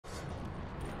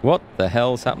What the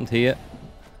hell's happened here?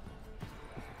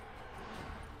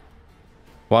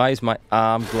 Why is my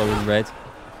arm glowing red?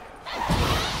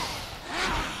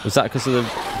 Was that because of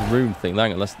the room thing?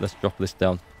 Hang on, let's drop this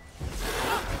down.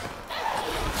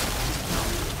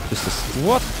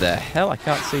 What the hell? I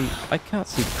can't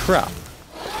see crap.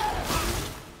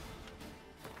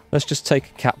 Let's just take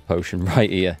a cat potion right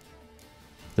here.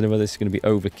 Don't know whether this is going to be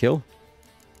overkill.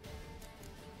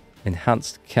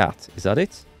 Enhanced cat. Is that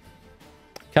it?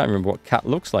 Can't remember what cat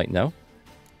looks like now.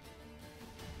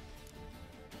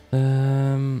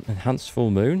 Enhanced full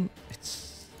moon.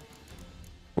 It's...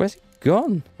 Where's it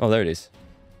gone? Oh, there it is.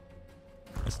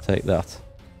 Let's take that.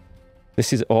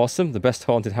 This is awesome. The best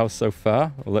haunted house so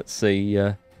far. Well, let's see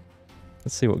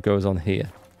what goes on here.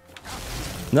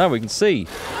 Now we can see.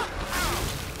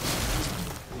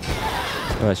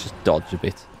 Oh, let's just dodge a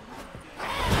bit.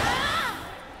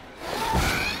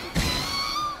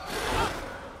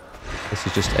 This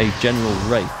is just a general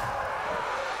wraith.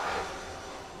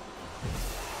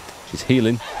 She's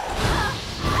healing.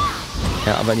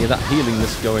 Can't have any of that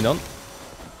healingness going on.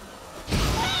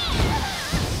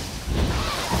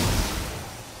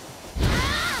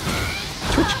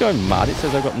 Twitch going mad. It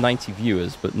says I've got 90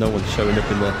 viewers, but no one's showing up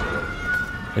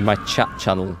in my chat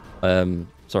channel.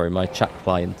 Sorry, my chat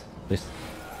client.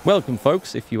 Welcome,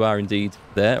 folks, if you are indeed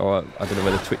there, or I don't know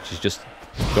whether Twitch is just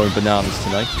going bananas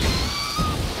tonight.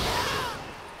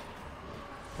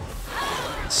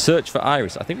 Search for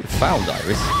Iris. I think we found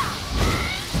Iris.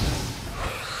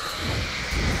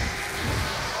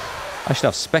 I should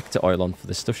have Spectre oil on for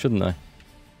this stuff, shouldn't I?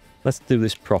 Let's do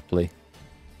this properly.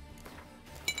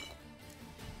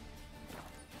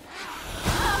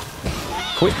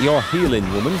 Quit your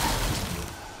healing, woman.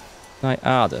 Night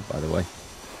Arda, by the way.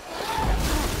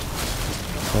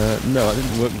 No, that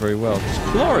didn't work very well. Just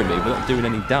clawing me, but not doing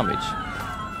any damage.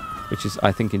 Which is,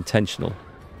 I think, intentional.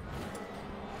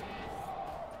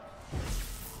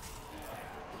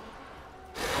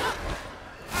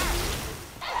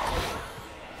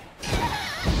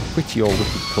 Quit your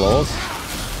wicked claws.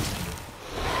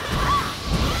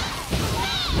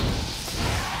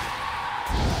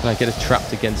 Can I get it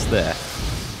trapped against there?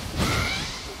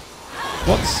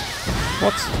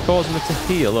 What's causing it to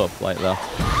heal up like that?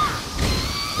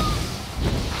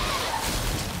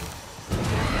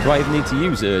 Do I even need to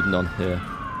use Erden on here?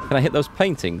 Can I hit those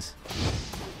paintings?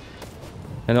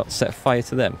 And not set fire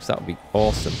to them? Because that would be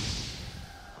awesome.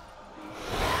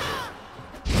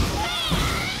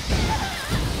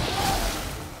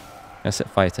 Can I set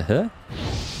fire to her?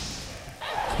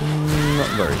 Not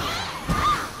very.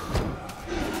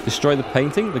 Destroy the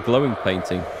painting? The glowing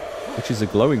painting. Which is a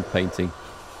glowing painting?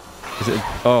 Is it?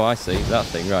 Oh, I see. That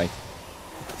thing, right.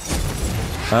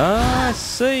 Ah, I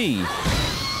see.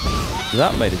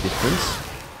 That made a difference.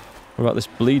 What about this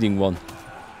bleeding one?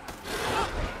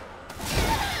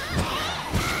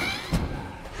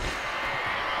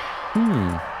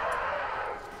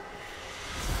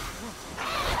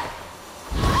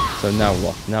 So now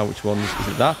what? Now which one? Is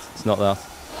it that? It's not that.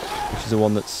 Which is the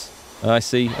one that's... I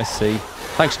see.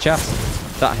 Thanks, chat.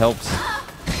 That helps.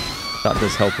 That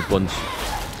does help a bunch.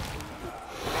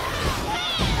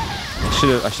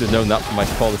 I should have known that from my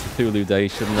Call of Cthulhu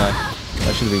days, shouldn't I?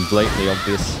 That should have been blatantly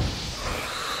obvious.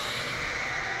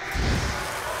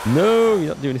 No, you're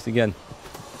not doing it again.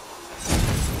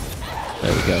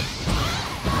 There we go.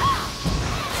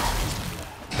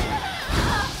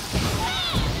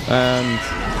 And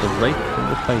the rape from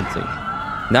the painting.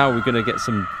 Now we're going to get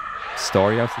some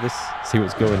story out of this. See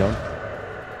what's going on.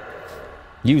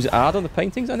 Use Ard on the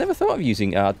paintings? I never thought of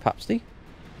using Ard, Papsty.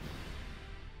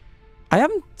 I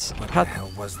haven't had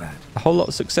a whole lot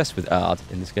of success with Ard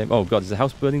in this game. Oh god, is the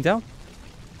house burning down?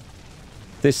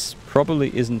 This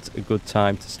probably isn't a good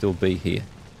time to still be here.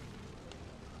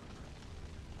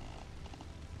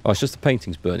 Oh, it's just the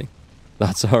paintings burning.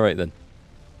 That's alright then.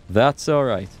 That's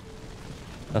alright.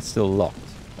 That's still locked.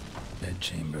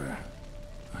 Bedchamber.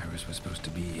 Iris was supposed to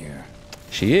be here.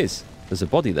 She is. There's a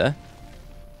body there.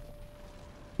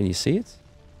 Can you see it?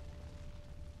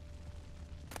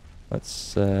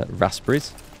 That's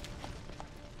raspberries.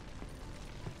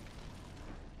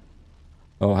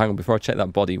 Oh, hang on. Before I check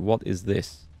that body, what is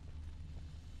this?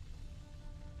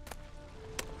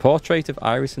 Portrait of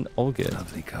Iris and Olga.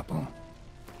 Lovely couple.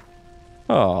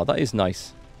 Oh, that is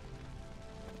nice.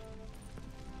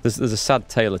 There's a sad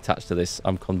tale attached to this.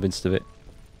 I'm convinced of it.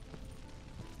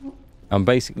 I'm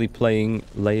basically playing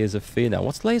Layers of Fear now.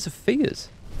 What's Layers of Fears?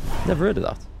 Never heard of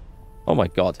that. Oh my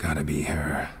god. Gotta be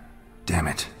her. Damn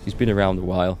it. She's been around a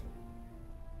while.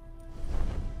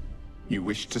 You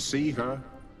wish to see her?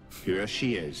 Here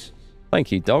she is.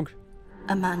 Thank you, dog.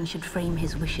 A man should frame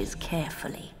his wishes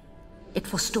carefully. It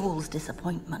forestalls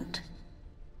disappointment.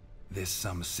 This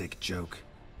some sick joke.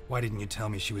 Why didn't you tell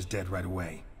me she was dead right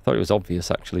away? Thought it was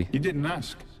obvious, actually. You didn't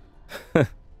ask.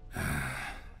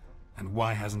 And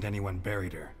why hasn't anyone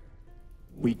buried her?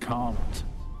 We can't.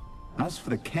 As for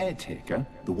the caretaker,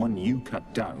 the one you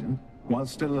cut down, while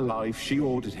still alive, she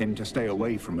ordered him to stay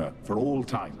away from her for all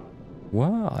time.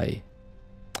 Why?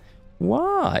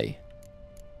 Why?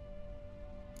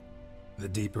 The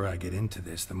deeper I get into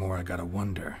this, the more I gotta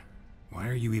wonder. Why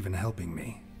are you even helping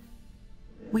me?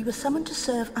 We were summoned to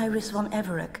serve Iris von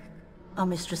Everett. Our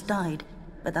mistress died,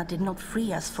 but that did not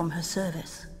free us from her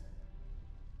service.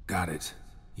 Got it.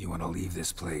 You want to leave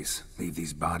this place, leave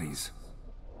these bodies?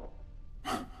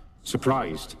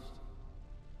 Surprised?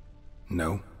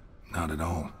 No, not at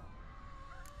all.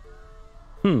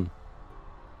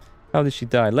 How did she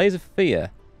die? Layers of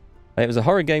Fear. It was a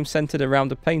horror game centered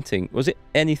around a painting. Was it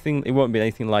anything? It won't be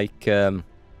anything like... oh,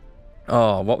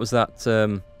 what was that?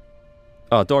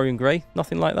 Oh, Dorian Gray?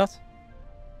 Nothing like that?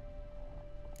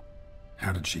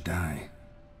 How did she die?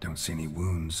 Don't see any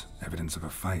wounds, evidence of a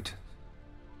fight.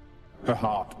 Her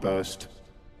heart burst.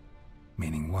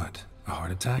 Meaning what? A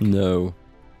heart attack? No.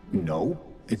 No,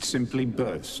 it simply We're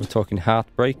burst. talking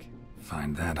heartbreak.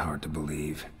 Find that hard to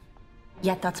believe.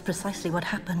 Yet that's precisely what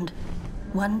happened.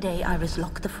 One day Iris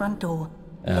locked the front door,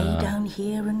 lay down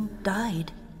here and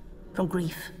died. From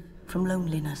grief, from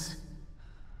loneliness.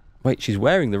 Wait, she's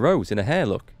wearing the rose in her hair,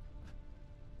 look.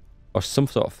 Or some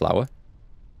sort of flower.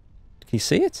 Can you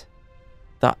see it?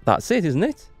 That's it, isn't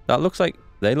it? That looks like...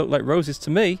 They look like roses to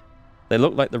me. They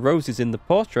look like the roses in the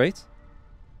portrait.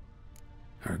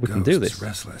 Her We ghost can do is this.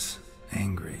 restless,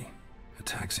 angry,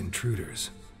 attacks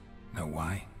intruders. Know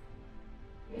why?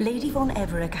 Lady von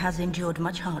Everett has endured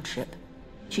much hardship.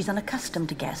 She's unaccustomed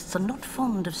to guests and not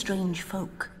fond of strange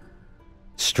folk.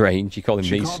 Strange. You're calling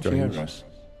She me can't strange. hear us.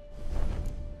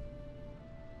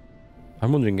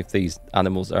 I'm wondering if these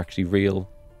animals are actually real.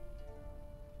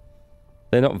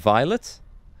 They're not violet?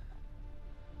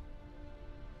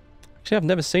 Actually, I've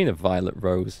never seen a violet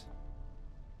rose.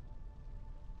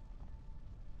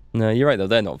 No, you're right though,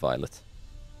 they're not violet.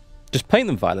 Just paint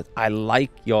them violet. I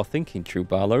like your thinking, True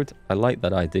Barlord. I like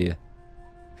that idea.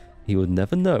 He would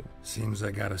never know. Seems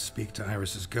I gotta speak to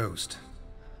Iris's ghost.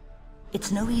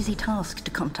 It's no easy task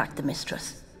to contact the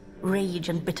mistress. Rage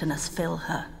and bitterness fill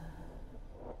her.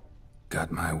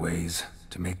 Got my ways.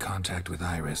 To make contact with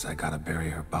Iris, I gotta bury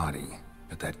her body.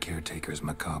 But that caretaker's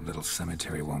macabre little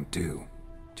cemetery won't do.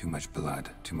 Too much blood,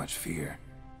 too much fear.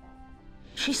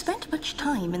 She spent much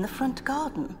time in the front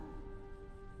garden.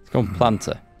 Let's go and plant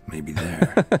her. Maybe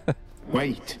there.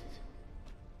 Wait.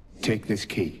 Take this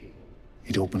key.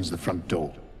 It opens the front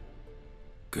door.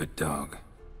 Good dog.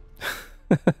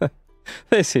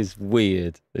 This is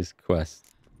weird, this quest.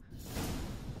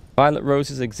 Violet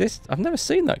roses exist? I've never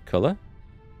seen that colour.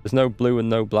 There's no blue and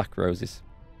no black roses.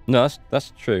 No,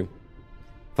 that's true.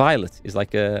 Violet is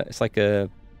like a... It's like a...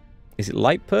 Is it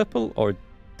light purple or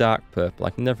dark purple? I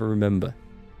can never remember.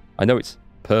 I know it's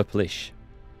purplish.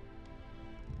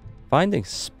 Finding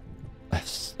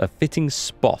a fitting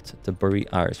spot to bury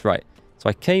Iris. Right. So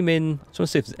I came in. I just want to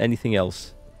see if there's anything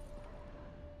else.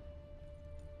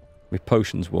 My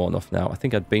potion's worn off now. I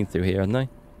think I'd been through here, hadn't I?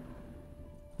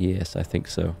 Yes, I think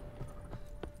so.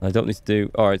 I don't need to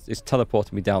do... Oh, it's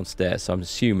teleporting me downstairs, so I'm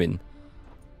assuming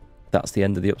that's the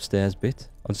end of the upstairs bit.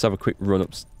 I'll just have a quick run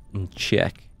up and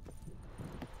check.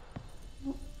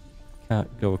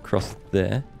 Can't go across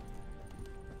there.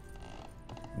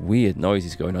 Weird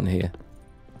noises going on here.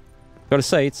 Gotta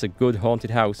say, it's a good haunted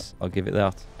house. I'll give it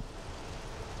that.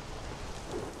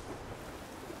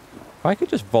 I could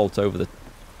just vault over the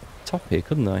top here,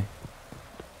 couldn't I?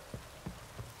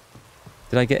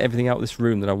 Did I get everything out of this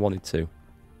room that I wanted to?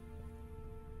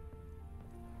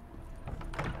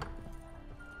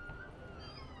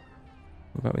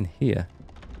 What about in here?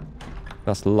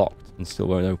 That's locked and still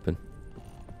won't open.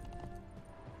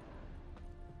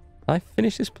 Did I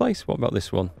finish this place? What about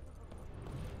this one?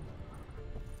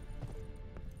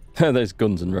 There's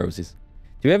Guns and Roses.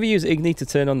 Do you ever use Igni to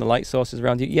turn on the light sources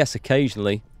around you? Yes,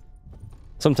 occasionally.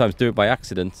 Sometimes do it by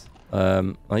accident.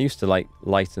 I used to like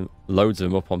light loads of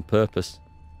them up on purpose.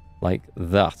 Like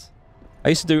that. I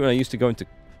used to do it when I used to go into...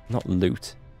 Not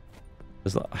loot.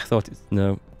 I thought it's...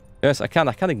 No. Yes, I can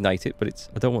ignite it, but it's...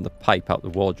 I don't want the pipe out the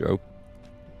wardrobe.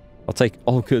 I'll take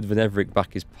Olgerd van Everett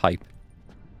back his pipe.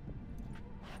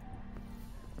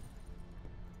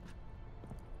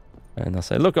 And I'll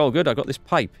say, look, Olgerd, I got this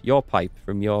pipe. Your pipe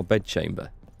from your bedchamber.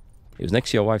 It was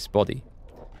next to your wife's body.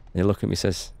 And he'll look at me and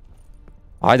says,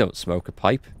 I don't smoke a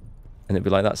pipe. And it'd be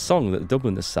like that song that the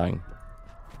Dubliners sang.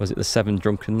 Was it the 7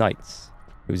 Drunken Knights?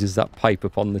 It was just that pipe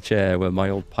upon the chair where my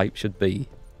old pipe should be.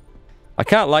 I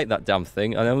can't light that damn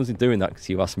thing, and I wasn't doing that because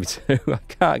you asked me to. I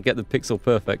can't get the pixel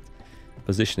perfect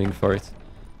positioning for it.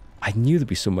 I knew there'd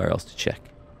be somewhere else to check.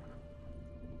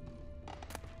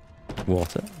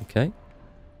 Water, okay.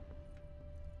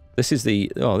 This is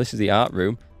the art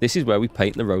room. This is where we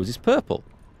paint the roses purple.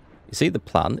 You see, the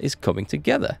plan is coming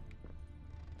together.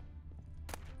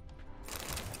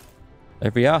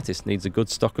 Every artist needs a good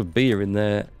stock of beer in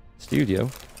their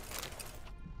studio.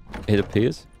 It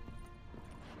appears.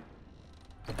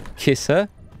 Kiss her?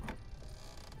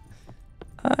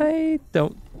 I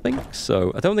don't think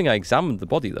so. I don't think I examined the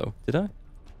body, though. Did I?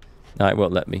 No, it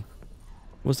won't let me.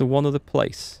 Was there one other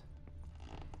place?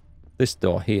 This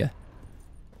door here.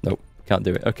 Nope, can't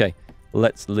do it. Okay,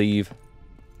 let's leave.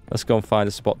 Let's go and find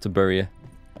a spot to bury her.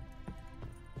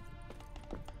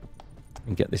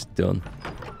 And get this done.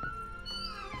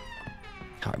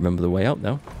 Can't remember the way out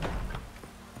now.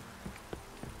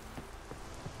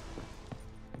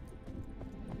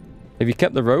 Have you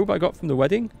kept the robe I got from the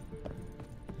wedding?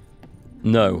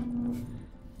 No.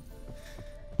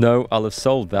 No, I'll have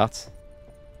sold that.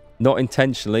 Not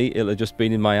intentionally, it'll have just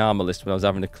been in my armor list when I was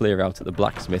having a clear out at the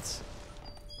blacksmith's.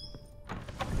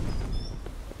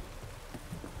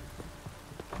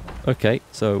 Okay,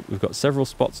 so we've got several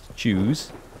spots to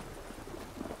choose.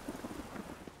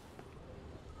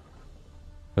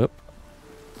 Up.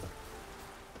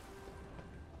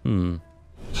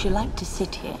 She liked to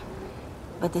sit here,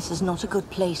 but this is not a good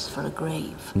place for a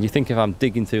grave. And you think if I'm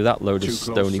digging through that load of Too close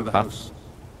stony to the path, house.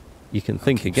 you can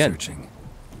think Keep again. searching.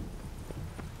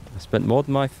 I spent more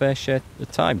than my fair share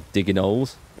of time digging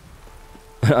holes.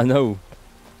 I know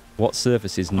what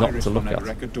surfaces not Iris to look von at.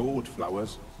 Everett adored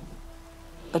flowers.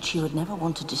 But she would never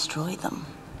want to destroy them.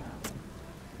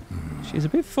 She's a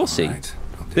bit fussy. All right,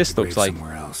 I'll dig This the looks grave like...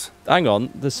 somewhere else. Hang on,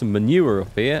 there's some manure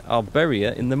up here. I'll bury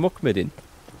her in the muck middin.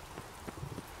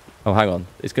 Oh, hang on.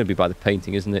 It's going to be by the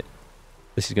painting, isn't it?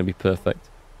 This is going to be perfect.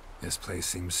 This place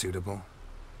seems suitable.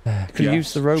 Could you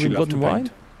use the robe she in blood loved and to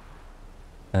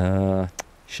wine? paint.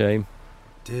 Shame.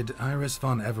 Did Iris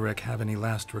von Everett have any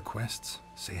last requests?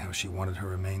 Say how she wanted her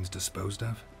remains disposed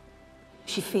of?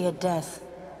 She feared death,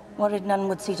 worried none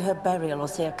would see to her burial or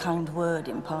say a kind word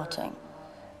in parting.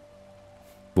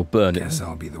 We'll burn Guess it.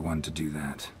 I'll be the one to do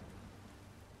that.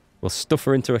 We'll stuff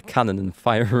her into a cannon and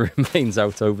fire her remains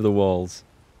out over the walls.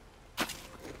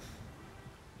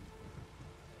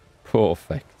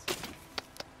 Perfect.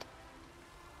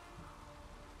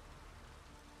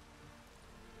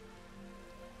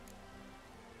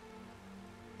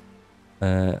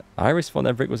 Iris von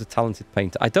Everett was a talented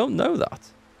painter. I don't know that.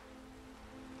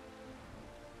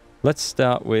 Let's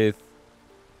start with...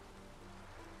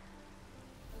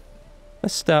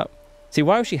 See,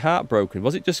 why was she heartbroken?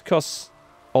 Was it just because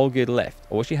Olga left?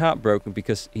 Or was she heartbroken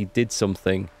because he did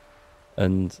something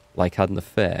and, like, had an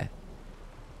affair?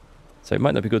 So it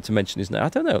might not be good to mention his name. I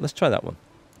don't know. Let's try that one.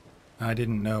 I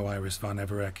didn't know Iris von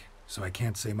Everett, so I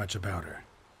can't say much about her.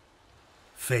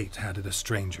 Fate had it a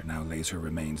stranger now lays her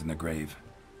remains in the grave.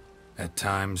 At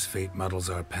times, fate muddles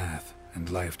our path, and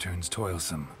life turns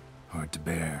toilsome, hard to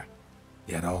bear.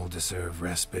 Yet all deserve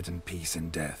respite and peace in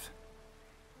death.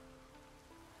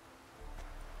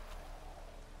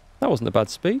 That wasn't a bad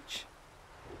speech.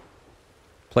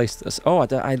 Place this. Oh,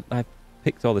 I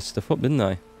picked all this stuff up, didn't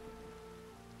I?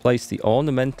 Place the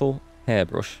ornamental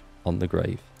hairbrush on the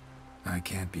grave. I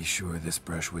can't be sure this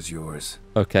brush was yours.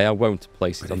 Okay, I won't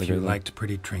place it But on the if you grave. liked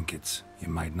pretty trinkets, you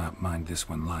might not mind this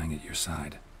one lying at your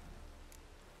side.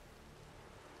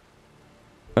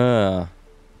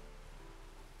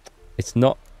 It's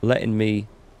not letting me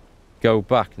go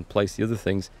back and place the other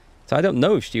things. So I don't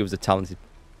know if she was a talented...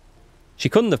 She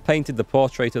couldn't have painted the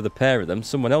portrait of the pair of them.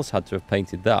 Someone else had to have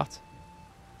painted that.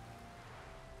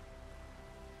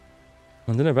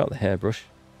 I don't know about the hairbrush.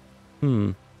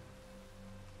 You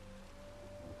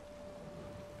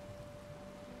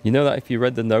know that if you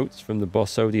read the notes from the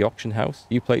Borsodi auction house,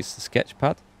 you placed the sketch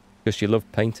pad because you love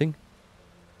painting?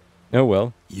 Oh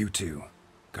well. You two,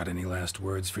 got any last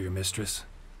words for your mistress?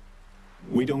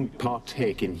 We don't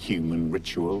partake in human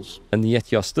rituals. And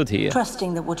yet you're stood here.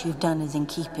 Trusting that what you've done is in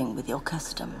keeping with your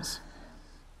customs.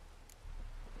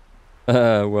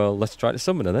 Well, let's try to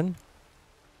summon her then.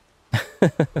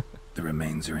 The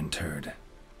remains are interred.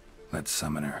 Let's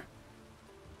summon her.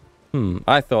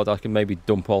 I thought I could maybe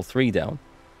dump all 3 down.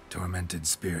 Tormented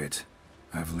spirit,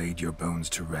 I've laid your bones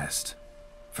to rest.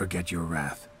 Forget your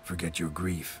wrath, forget your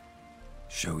grief.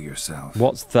 Show yourself.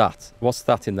 What's that? What's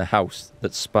that in the house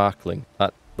that's sparkling?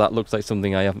 That looks like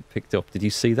something I haven't picked up. Did you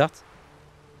see that?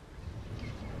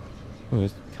 Oh,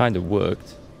 it kind of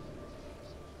worked.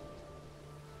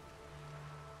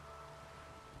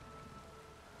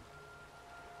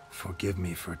 Forgive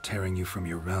me for tearing you from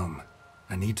your realm.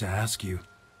 I need to ask you...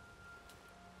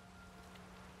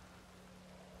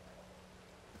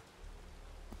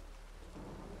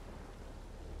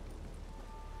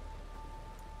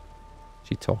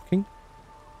 She talking?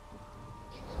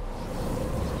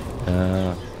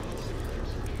 Her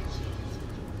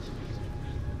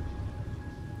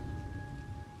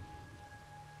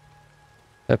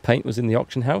paint was in the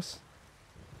auction house?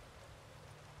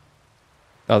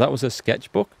 Oh, that was her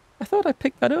sketchbook? I thought I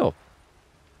picked that up.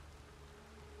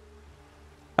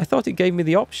 I thought it gave me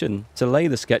the option to lay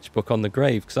the sketchbook on the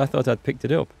grave because I thought I'd picked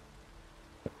it up.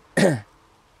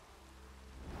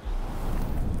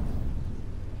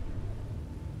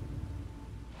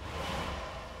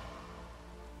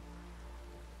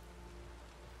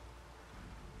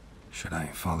 Should I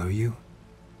follow you?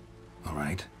 All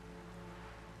right.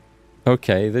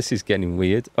 Okay, this is getting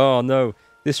weird. Oh no,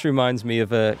 this reminds me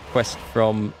of a quest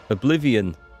from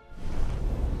Oblivion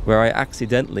where I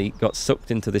accidentally got sucked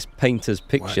into this painter's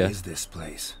picture. What is this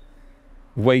place?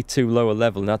 Way too low a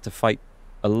level and had to fight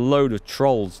a load of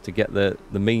trolls to get the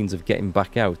means of getting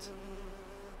back out.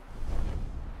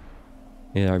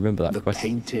 Yeah, I remember that quest. The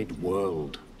Painted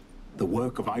World. The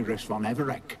work of Iris von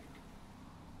Everec.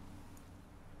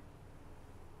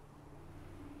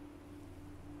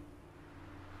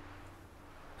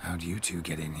 How'd you two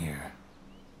get in here?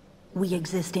 We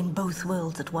exist in both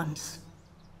worlds at once.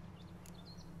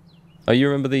 Oh, you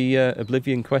remember the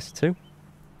Oblivion quest too?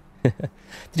 Did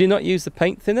you not use the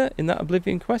paint thinner in that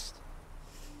Oblivion quest?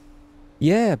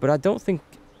 Yeah, but I don't think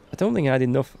I had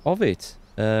enough of it.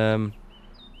 I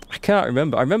can't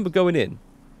remember. I remember going in.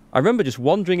 I remember just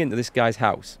wandering into this guy's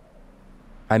house.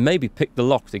 I maybe picked the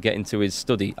lock to get into his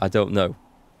study. I don't know,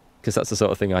 because that's the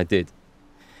sort of thing I did.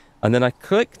 And then I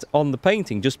clicked on the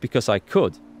painting just because I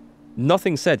could.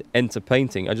 Nothing said enter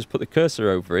painting. I just put the cursor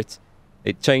over it.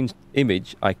 It changed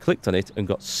image. I clicked on it and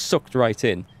got sucked right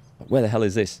in. Where the hell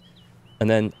is this? And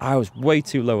then I was way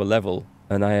too low a level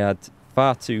and I had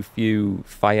far too few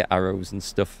fire arrows and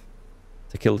stuff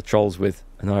to kill the trolls with.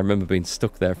 And I remember being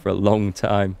stuck there for a long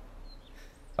time.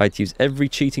 I had to use every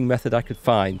cheating method I could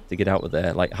find to get out of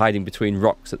there, like hiding between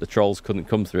rocks that the trolls couldn't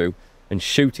come through and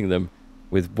shooting them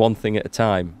with one thing at a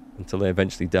time until they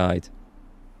eventually died.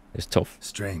 It was tough.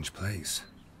 Strange place.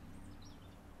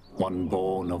 One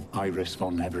born of Iris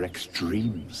von Everec's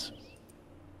dreams.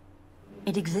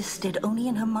 It existed only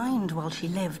in her mind while she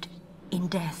lived. In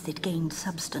death, it gained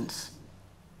substance.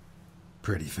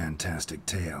 Pretty fantastic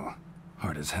tale.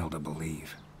 Hard as hell to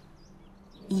believe.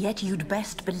 Yet you'd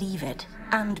best believe it,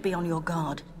 and be on your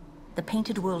guard. The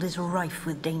painted world is rife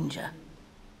with danger.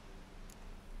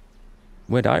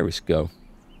 Where'd Iris go?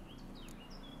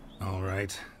 All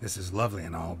right, this is lovely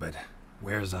and all, but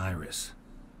where's Iris?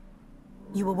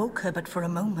 You awoke her but for a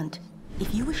moment.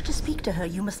 If you wish to speak to her,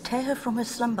 you must tear her from her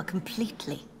slumber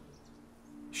completely.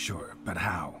 Sure, but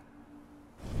how?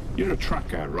 You're a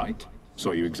tracker, right?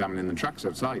 Saw you examining the tracks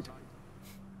outside.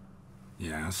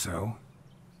 Yeah, so?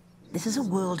 This is a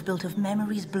world built of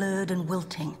memories blurred and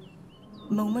wilting.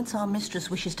 Moments our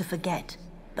mistress wishes to forget,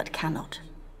 but cannot.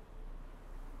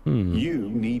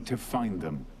 You need to find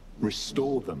them,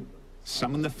 restore them,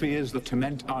 summon the fears that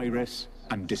torment Iris,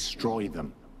 and destroy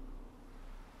them.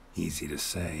 Easy to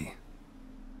say.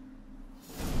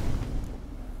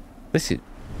 This is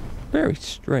very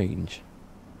strange.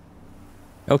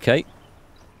 Okay.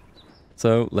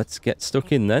 So, let's get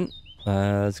stuck in then.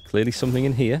 There's clearly something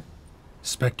in here.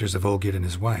 Spectres of Olgid and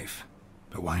his wife.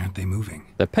 But why aren't they moving?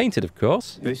 They're painted, of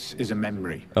course. This is a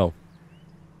memory. Oh.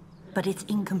 But it's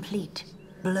incomplete,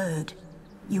 blurred.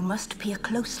 You must peer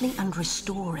closely and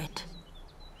restore it.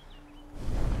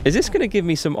 Is this going to give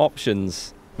me some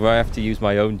options where I have to use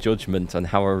my own judgment on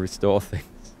how I restore things?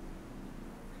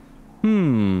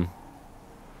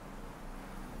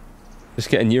 Just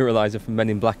get a neuralizer from Men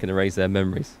in Black and erase their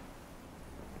memories.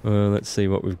 Let's see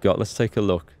what we've got. Let's take a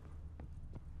look.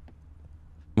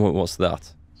 What's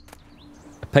that?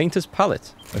 A painter's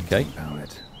palette. Okay.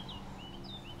 Palette.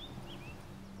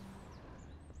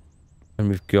 And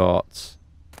we've got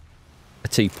a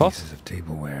teapot. Pieces of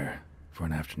tableware for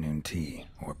an afternoon tea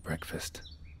or breakfast.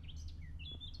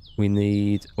 We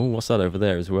need... Oh, what's that over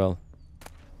there as well?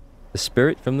 The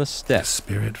spirit from the step. The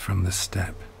spirit from the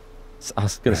step. I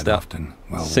was going to start often,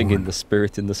 well singing worn. The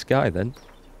Spirit in the Sky then.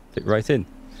 Fit right in.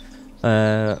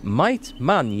 Might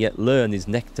man yet learn his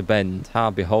neck to bend?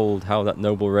 Ha, behold how that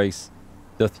noble race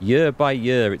doth year by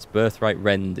year its birthright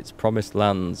rend, its promised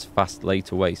lands fast lay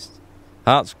to waste.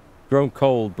 Hearts grown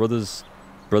cold, brothers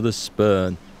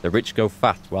spurn, the rich go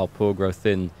fat while poor grow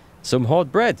thin. Some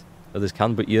hoard bread, others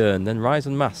can but yearn, then rise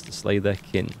en masse to slay their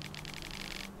kin.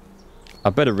 I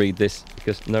better read this,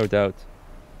 because no doubt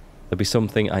there'll be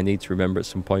something I need to remember at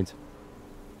some point.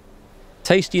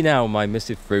 Taste ye now, my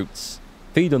missive fruits.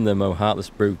 Feed on them, O heartless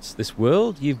brutes. This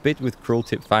world you've bit with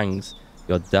cruel-tipped fangs.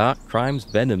 Your dark crime's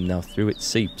venom now through it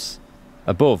seeps.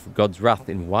 Above, God's wrath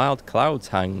in wild clouds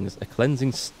hangs. A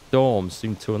cleansing storm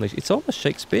soon to unleash. It's almost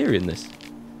Shakespearean, this.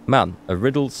 Man, a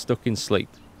riddle stuck in sleep.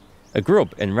 A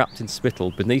grub enwrapped in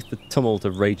spittle beneath the tumult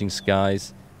of raging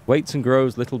skies. Waits and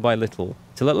grows little by little,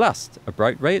 till at last a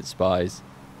bright ray it spies.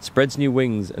 Spreads new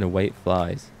wings and away it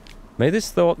flies. May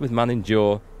this thought with man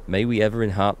endure. May we ever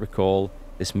in heart recall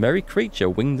this merry creature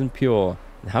winged and pure,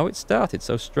 and how it started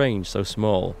so strange, so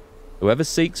small. Whoever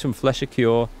seeks from flesh a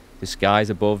cure, to skies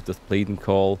above doth plead and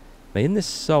call, may in this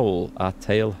soul our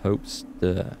tale hope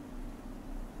stir.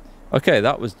 Okay,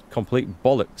 that was complete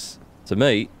bollocks to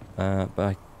me,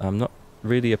 but I'm not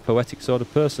really a poetic sort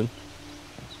of person.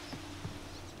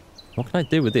 What can I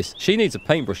do with this? She needs a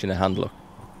paintbrush in her hand, look.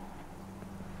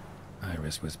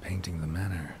 Iris was painting the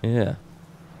manor. Yeah.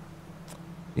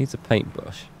 Needs a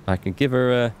paintbrush. I can give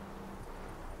her a...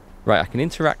 Right, I can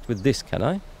interact with this, can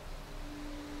I?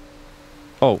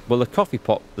 Oh, well the coffee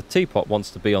pot, the teapot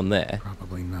wants to be on there.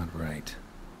 Probably not right.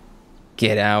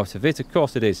 Get out of it, of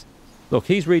course it is. Look,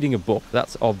 he's reading a book,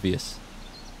 that's obvious.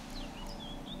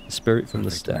 The spirit from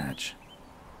the step. Match.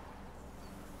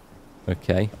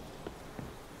 Okay.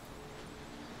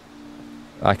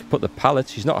 I could put the pallet,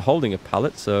 she's not holding a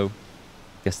pallet, so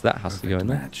I guess that has to go in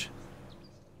there. Match.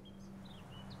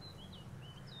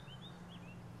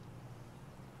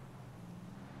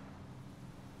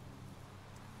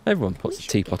 Everyone puts a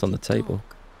teapot on the table.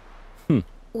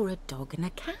 Or a dog and a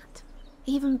cat.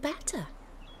 Even better.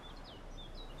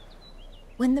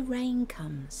 When the rain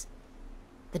comes,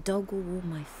 the dog will warm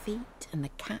my feet and the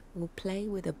cat will play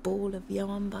with a ball of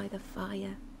yarn by the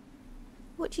fire.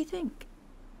 What do you think?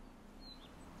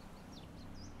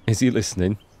 Is he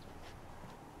listening?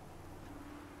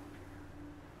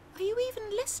 Are you even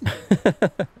listening?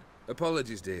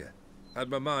 Apologies, dear. Had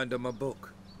my mind on my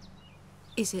book.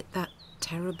 Is it that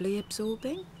terribly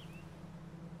absorbing?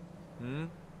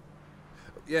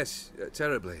 Yes,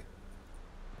 terribly.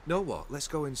 Know what? Let's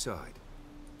go inside.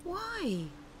 Why?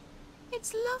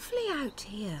 It's lovely out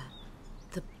here.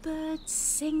 The birds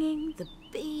singing, the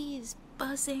bees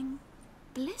buzzing.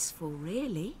 Blissful,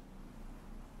 really.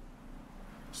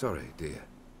 Sorry, dear.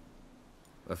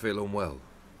 I feel unwell.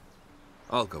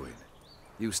 I'll go in.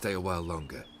 You stay a while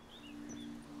longer.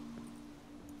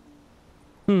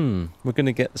 We're going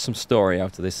to get some story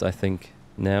out of this, I think,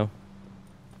 now.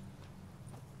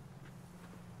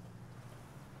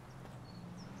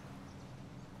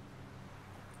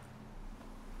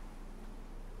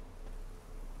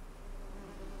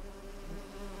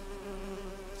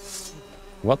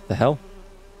 What the hell?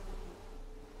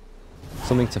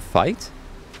 Something to fight?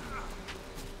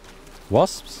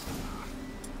 Wasps?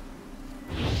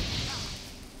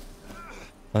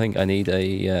 I think I need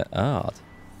a ard.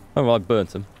 Oh, well, I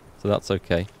burnt them, so that's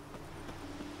okay.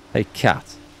 Hey,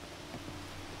 cat.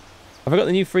 Have I got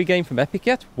the new free game from Epic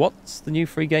yet? What's the new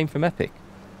free game from Epic?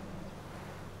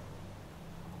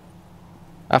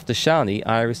 After Shani,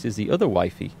 Iris is the other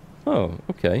wifey. Oh,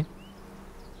 okay.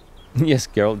 Yes,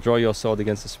 Geralt, draw your sword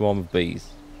against a swarm of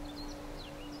bees.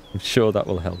 I'm sure that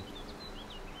will help.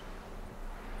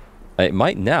 It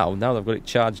might now that I've got it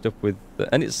charged up with...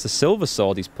 and it's the silver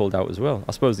sword he's pulled out as well.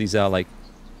 I suppose these are like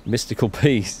mystical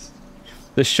bees.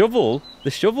 The shovel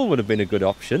would have been a good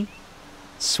option.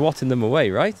 Swatting them away,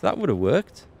 right? That would have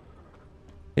worked.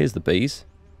 Here's the bees.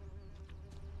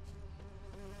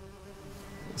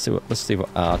 Let's see what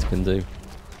art can do.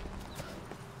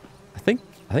 I think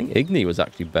Igni was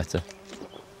actually better.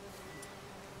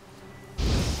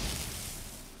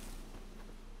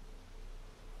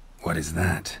 What is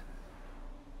that?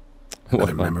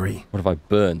 Another memory? What have I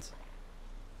burnt?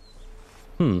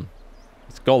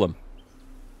 It's Gollum.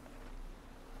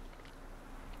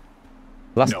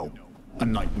 No, a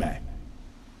nightmare.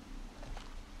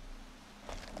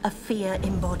 A fear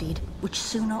embodied, which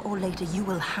sooner or later you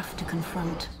will have to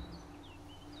confront.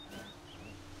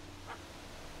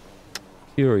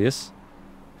 Curious.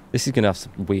 This is going to have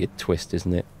some weird twist,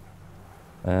 isn't it?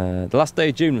 The last day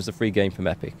of June was a free game from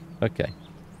Epic. Okay.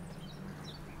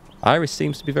 Iris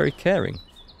seems to be very caring.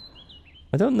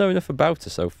 I don't know enough about her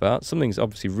so far. Something's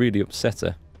obviously really upset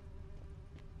her.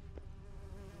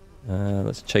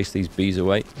 Let's chase these bees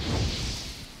away.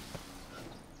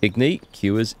 Igni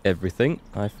cures everything,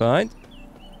 I find.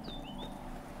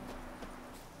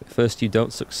 At first you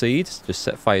don't succeed, just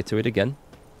set fire to it again.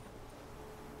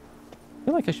 I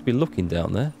feel like I should be looking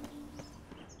down there.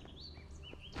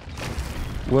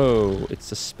 Whoa,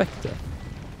 it's a spectre.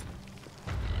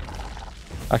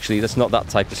 Actually, that's not that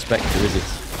type of Spectre, is it?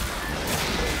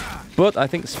 But I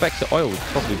think Spectre oil would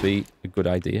probably be a good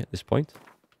idea at this point.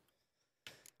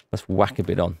 Let's whack a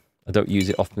bit on. I don't use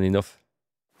it often enough.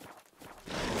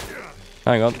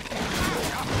 Hang on. Ooh,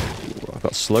 I've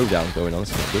got slowdown going on.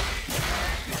 That's not good.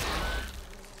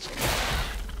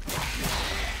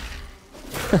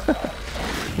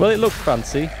 Well, it looked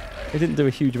fancy. It didn't do a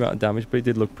huge amount of damage, but it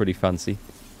did look pretty fancy.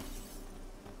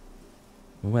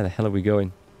 Where the hell are we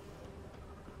going?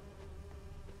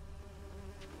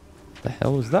 The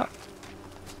hell was that?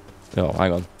 Oh,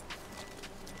 hang on.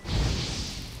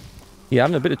 Yeah,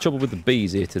 having a bit of trouble with the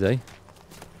bees here today.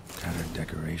 Tattered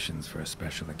decorations for a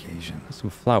special occasion. Some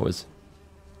flowers.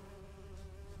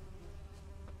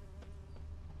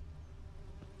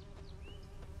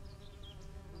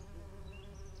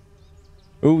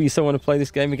 Ooh, you still want to play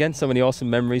this game again? So many awesome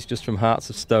memories just from Hearts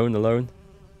of Stone alone.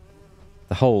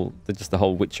 The whole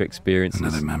Witcher experience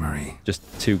Another is memory. just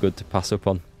too good to pass up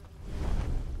on.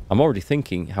 I'm already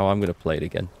thinking how I'm going to play it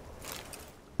again.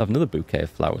 I have another bouquet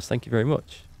of flowers. Thank you very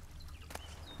much.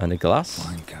 And a glass.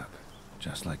 Wine cup,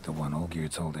 just like the one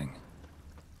Olgierd's holding.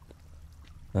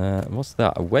 What's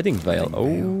that? A wedding veil.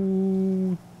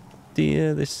 Wedding Oh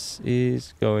dear, this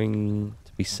is going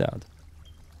to be sad.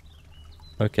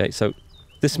 Okay, so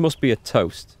this must be a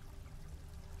toast.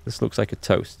 This looks like a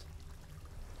toast.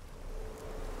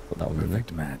 Put that one in there.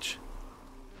 Perfect match.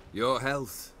 Your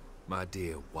health, my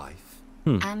dear wife.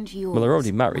 And yours, Well, they're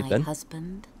already married my then.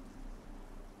 husband.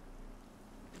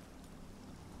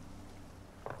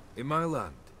 In my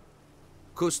land,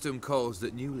 custom calls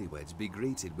that newlyweds be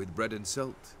greeted with bread and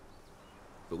salt.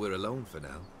 But we're alone for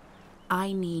now.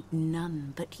 I need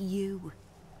none but you.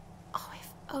 Oh, if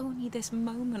only this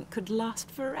moment could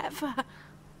last forever.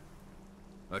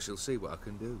 I shall see what I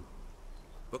can do.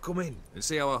 But come in and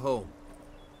see our home.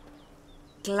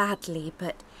 Gladly,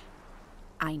 but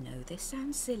I know this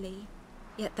sounds silly,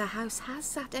 yet the house has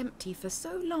sat empty for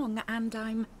so long, and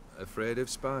I'm... Afraid of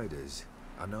spiders?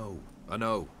 I know.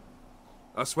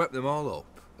 I swept them all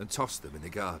up and tossed them in the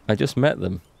garden. I just met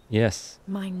them. Yes.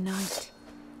 My knight,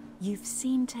 you've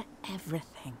seen to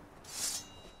everything.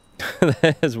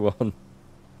 There's one.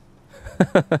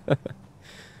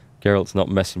 Geralt's not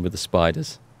messing with the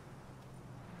spiders.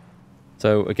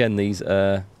 So again, these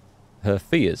are her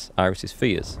fears, Iris's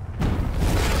fears.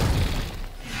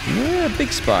 Yeah,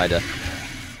 big spider.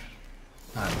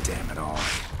 Ah, damn it all.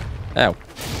 Ow.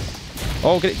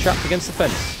 Oh, get it trapped against the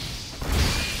fence.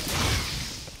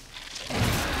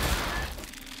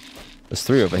 There's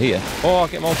 3 over here. Oh, I'll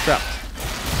get them all trapped.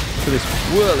 Look at this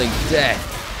whirling death.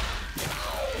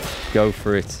 Go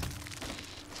for it.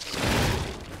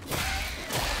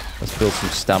 Let's build some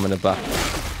stamina back.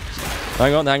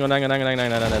 Hang on. No.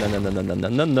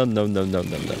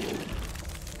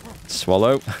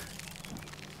 Swallow.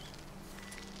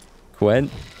 Quen.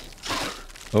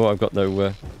 Oh, I've got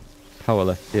no power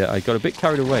left. Yeah, I got a bit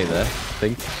carried away there, I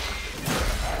think.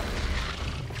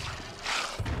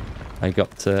 I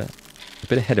got a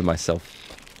bit ahead of myself.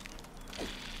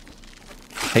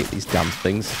 Hate these damn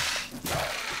things.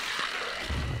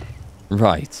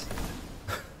 Right.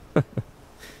 That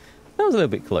was a little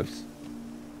bit close.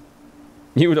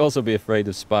 You would also be afraid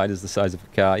of spiders the size of a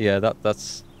car. Yeah,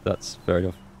 that's fair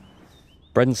enough.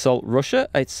 Bread and salt Russia.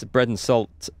 It's bread and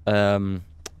salt.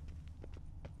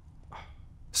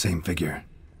 Same figure.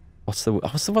 What's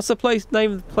the place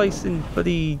name of the place in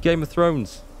bloody Game of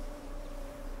Thrones?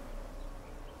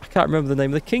 I can't remember the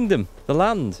name of the kingdom, the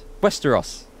land.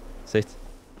 Westeros. That's it.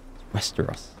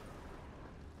 Westeros.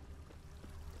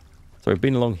 So I've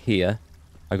been along here.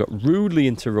 I got rudely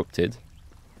interrupted.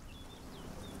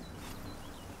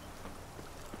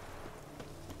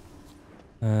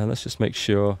 Let's just make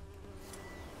sure.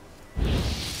 Get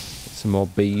some more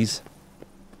bees.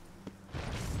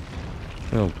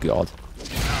 Oh god.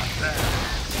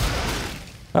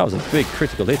 That was a big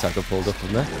critical hit I got pulled up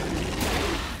from there.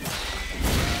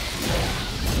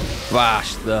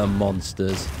 Bash the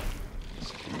monsters.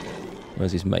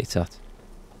 Where's his mate at?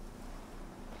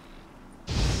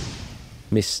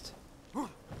 Missed.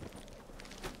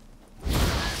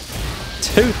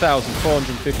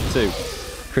 2,452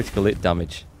 critical hit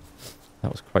damage.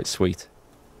 That was quite sweet.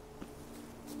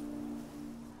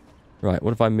 Right,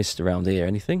 what have I missed around here?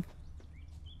 Anything?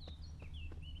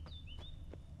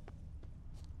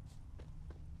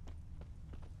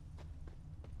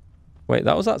 Wait,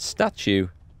 that was that statue.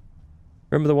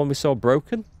 Remember the one we saw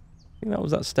broken? I think that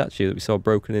was that statue that we saw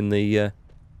broken in the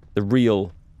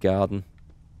real garden.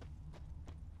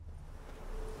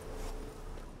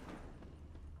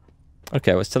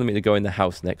 Okay, well, it's telling me to go in the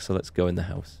house next, so let's go in the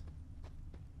house.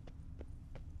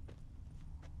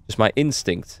 Just my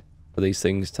instinct for these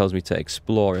things tells me to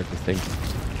explore everything.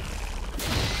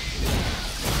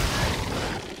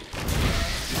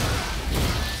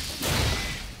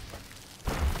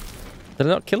 Did I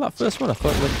not kill that first one? I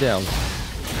thought it went down.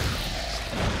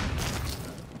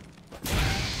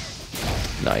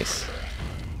 Nice.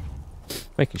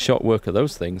 Making short work of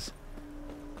those things.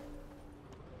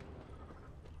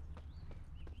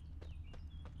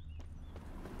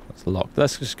 That's locked.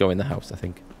 Let's just go in the house, I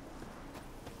think.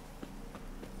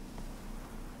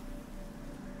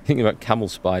 Thinking about camel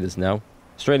spiders now.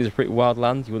 Australia's a pretty wild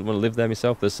land. You wouldn't want to live there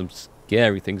myself. There's some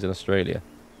scary things in Australia.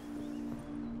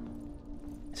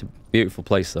 It's a beautiful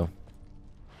place, though.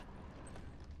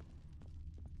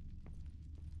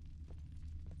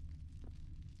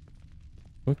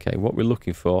 Okay, what we're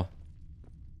looking for.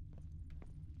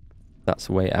 That's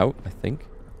the way out, I think.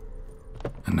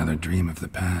 Another dream of the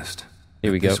past.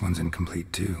 Here we go. This one's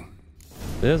incomplete too.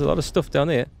 There's a lot of stuff down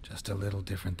here. Just a little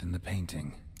different than the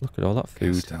painting. Look at all that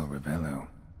food. Castel Ravello.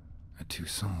 A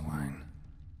Toussaint wine.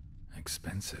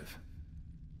 Expensive.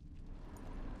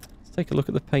 Let's take a look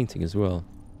at the painting as well.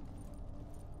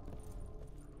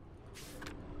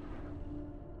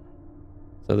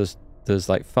 So there's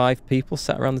like 5 people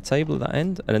sat around the table at that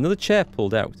end, and another chair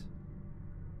pulled out,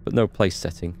 but no place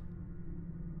setting.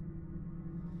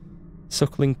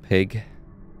 Suckling pig.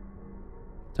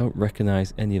 Don't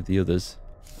recognise any of the others.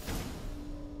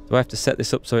 Do I have to set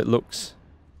this up so it looks...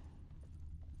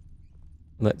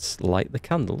 Let's light the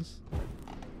candles.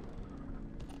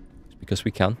 Just because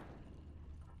we can.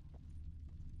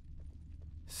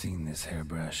 Seen this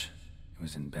hairbrush. It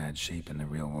was in bad shape in the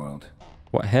real world.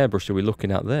 What hairbrush are we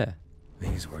looking at there?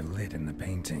 These were lit in the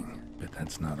painting, but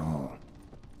that's not all.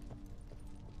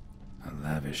 A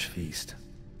lavish feast,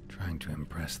 trying to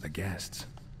impress the guests.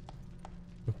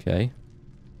 Okay.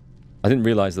 I didn't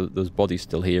realise that there was bodies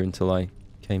still here until I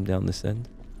came down this end.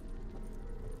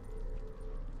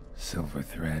 Silver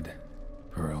thread,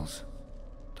 pearls.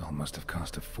 It all must have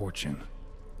cost a fortune.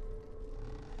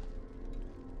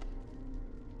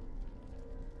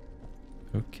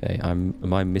 Okay,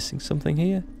 am I missing something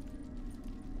here?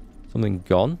 Something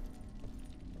gone?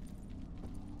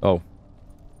 Oh.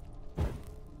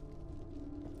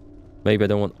 Maybe I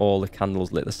don't want all the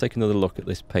candles lit. Let's take another look at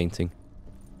this painting.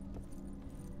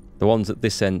 The ones at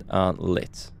this end aren't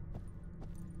lit.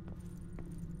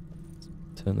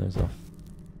 Turn those off.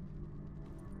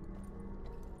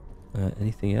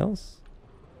 Anything else?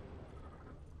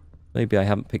 Maybe I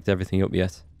haven't picked everything up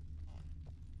yet.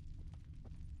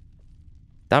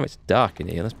 Damn, it's dark in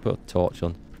here. Let's put a torch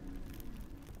on.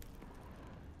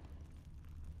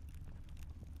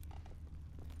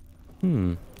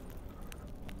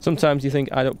 Sometimes you think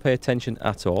I don't pay attention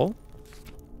at all.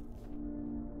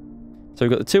 So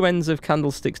we've got the 2 ends of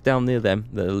candlesticks down near them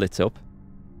that are lit up.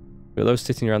 We've got those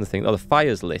sitting around the thing. Oh, the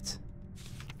fire's lit.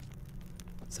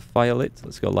 Is the fire lit?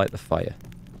 Let's go light the fire.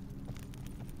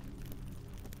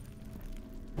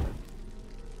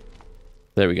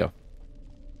 There we go.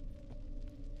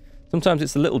 Sometimes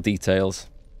it's the little details.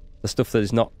 The stuff that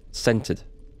is not centered.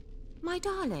 My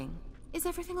darling, is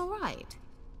everything all right?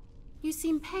 You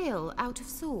seem pale, out of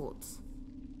sorts.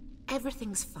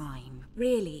 Everything's fine,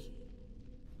 really.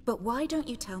 But why don't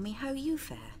you tell me how you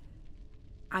fare?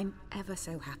 I'm ever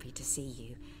so happy to see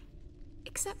you.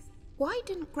 Except, why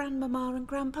didn't Grandmama and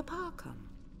Grandpapa come?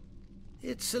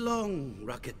 It's a long,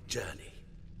 rugged journey.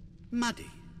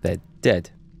 Muddy. They're dead.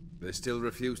 They still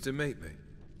refuse to meet me.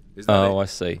 Is that Oh, it? I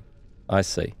see. I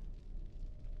see.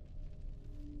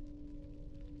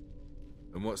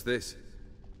 And what's this?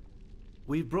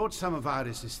 We've brought some of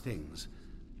Iris's things.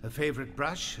 Her favorite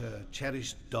brush, her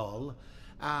cherished doll,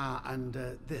 and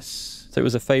this. So it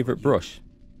was a favourite brush.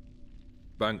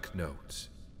 Banknotes.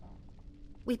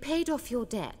 We paid off your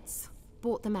debts,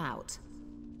 bought them out,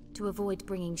 to avoid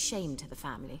bringing shame to the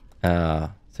family.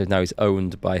 Ah, so now he's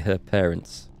owned by her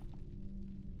parents.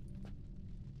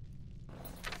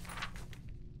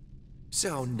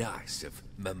 So nice of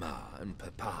Mama and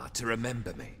Papa to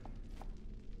remember me.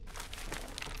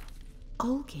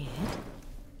 Olgierd,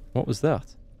 What was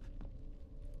that?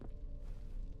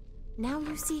 now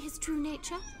you see his true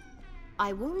nature?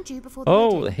 I warned you before the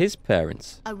Oh, wedding. his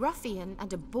parents. A ruffian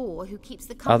and a boor who keeps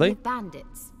the Are company they? of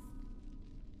bandits.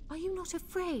 Are you not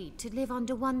afraid to live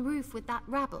under one roof with that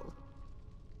rabble?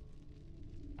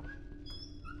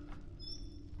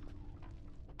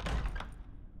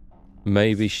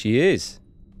 Maybe she is.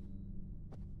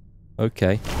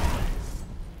 Okay.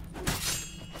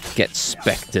 Get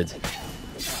spected.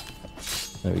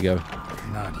 There we go.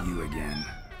 Not you again.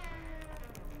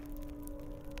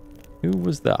 Who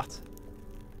was that?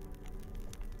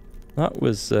 That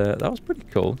was pretty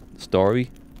cool.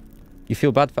 Story. You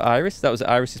feel bad for Iris? That was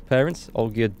Iris's parents.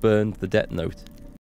 Olga had burned the death note.